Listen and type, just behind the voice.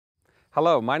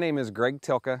Hello, my name is Greg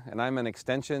Tylka, and I'm an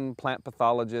extension plant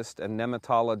pathologist and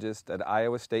nematologist at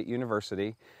Iowa State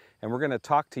University. And we're going to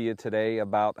talk to you today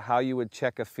about how you would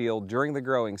check a field during the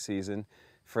growing season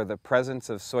for the presence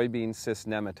of soybean cyst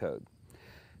nematode.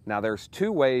 Now, there's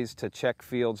two ways to check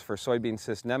fields for soybean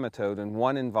cyst nematode, and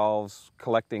one involves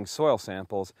collecting soil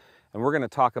samples, and we're going to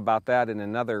talk about that in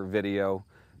another video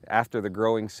after the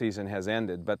growing season has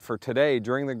ended. But for today,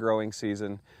 during the growing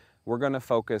season, we're going to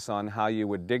focus on how you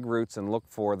would dig roots and look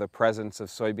for the presence of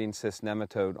soybean cyst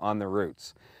nematode on the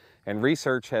roots. And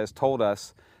research has told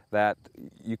us that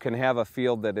you can have a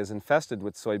field that is infested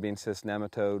with soybean cyst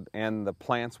nematode and the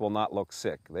plants will not look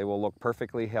sick. They will look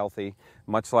perfectly healthy,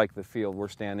 much like the field we're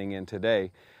standing in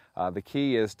today. The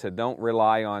key is to don't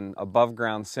rely on above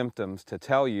ground symptoms to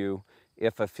tell you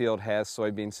if a field has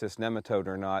soybean cyst nematode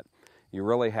or not. You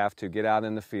really have to get out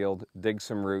in the field, dig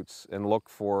some roots, and look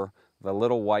for the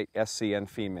little white SCN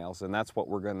females, and that's what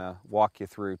we're going to walk you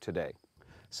through today.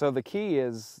 So the key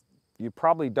is you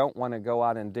probably don't want to go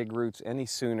out and dig roots any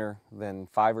sooner than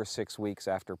 5 or 6 weeks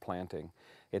after planting.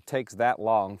 It takes that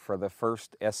long for the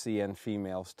first SCN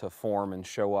females to form and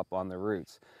show up on the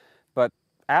roots. But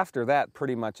after that,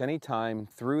 pretty much any time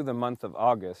through the month of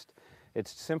August,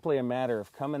 it's simply a matter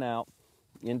of coming out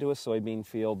into a soybean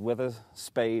field with a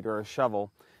spade or a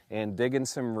shovel and digging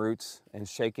some roots and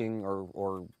shaking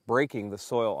or breaking the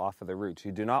soil off of the roots.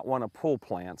 You do not want to pull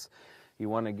plants. You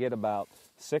want to get about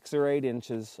 6 or 8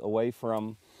 inches away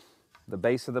from the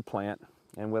base of the plant,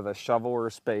 and with a shovel or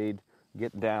a spade,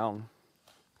 get down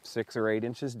 6 or 8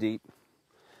 inches deep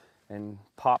and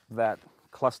pop that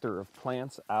cluster of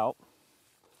plants out.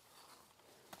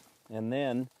 And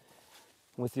then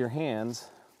with your hands,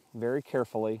 very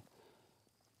carefully,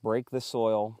 break the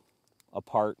soil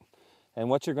apart. And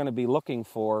what you're going to be looking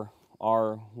for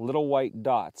are little white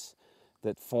dots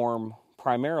that form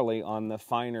primarily on the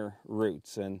finer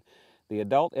roots. And the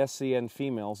adult SCN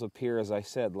females appear, as I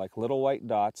said, like little white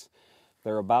dots.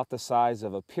 They're about the size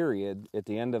of a period at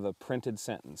the end of a printed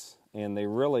sentence. And they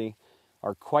really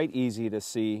are quite easy to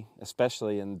see,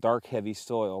 especially in dark, heavy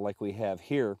soil like we have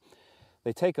here.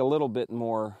 They take a little bit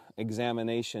more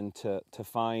examination to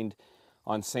find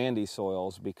on sandy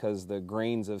soils because the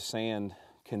grains of sand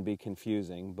can be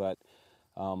confusing, but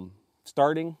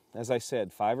starting, as I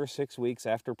said, 5 or 6 weeks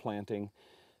after planting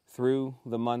through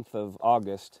the month of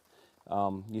August,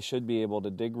 you should be able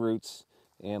to dig roots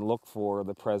and look for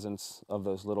the presence of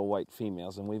those little white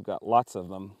females. And we've got lots of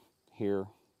them here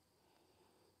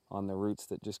on the roots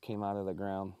that just came out of the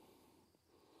ground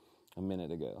a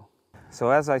minute ago.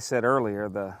 So as I said earlier,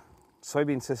 the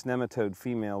soybean cyst nematode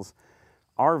females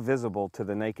are visible to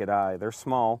the naked eye. They're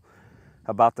small,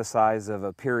 about the size of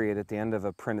a period at the end of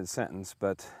a printed sentence,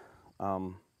 but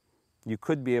you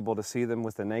could be able to see them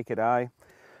with the naked eye,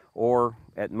 or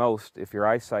at most, if your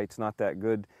eyesight's not that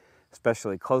good,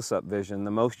 especially close-up vision, the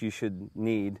most you should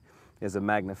need is a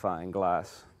magnifying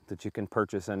glass that you can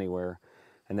purchase anywhere,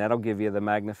 and that'll give you the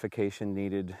magnification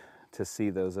needed to see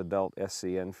those adult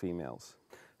SCN females.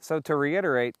 So to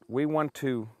reiterate, we want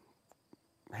to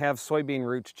have soybean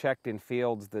roots checked in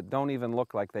fields that don't even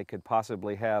look like they could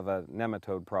possibly have a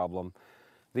nematode problem.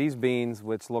 These beans,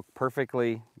 which look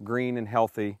perfectly green and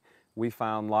healthy, we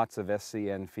found lots of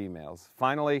SCN females.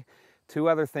 Finally, 2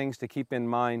 other things to keep in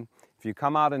mind. If you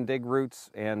come out and dig roots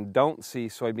and don't see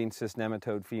soybean cyst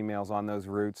nematode females on those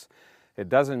roots, it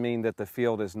doesn't mean that the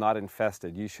field is not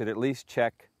infested. You should at least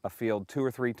check a field 2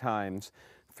 or 3 times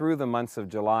through the months of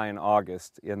July and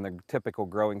August in the typical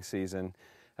growing season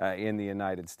in the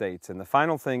United States. And the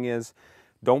final thing is,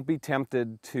 don't be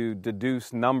tempted to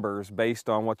deduce numbers based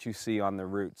on what you see on the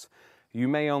roots. You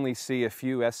may only see a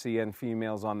few SCN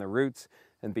females on the roots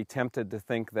and be tempted to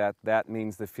think that that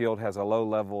means the field has a low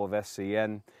level of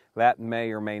SCN. That may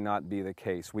or may not be the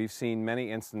case. We've seen many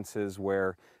instances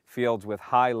where fields with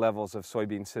high levels of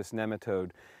soybean cyst nematode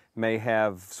may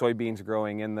have soybeans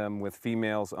growing in them with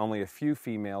females, only a few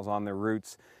females on the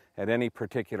roots at any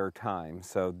particular time.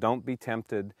 So don't be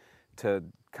tempted to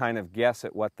kind of guess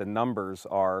at what the numbers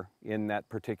are in that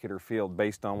particular field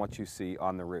based on what you see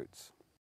on the roots.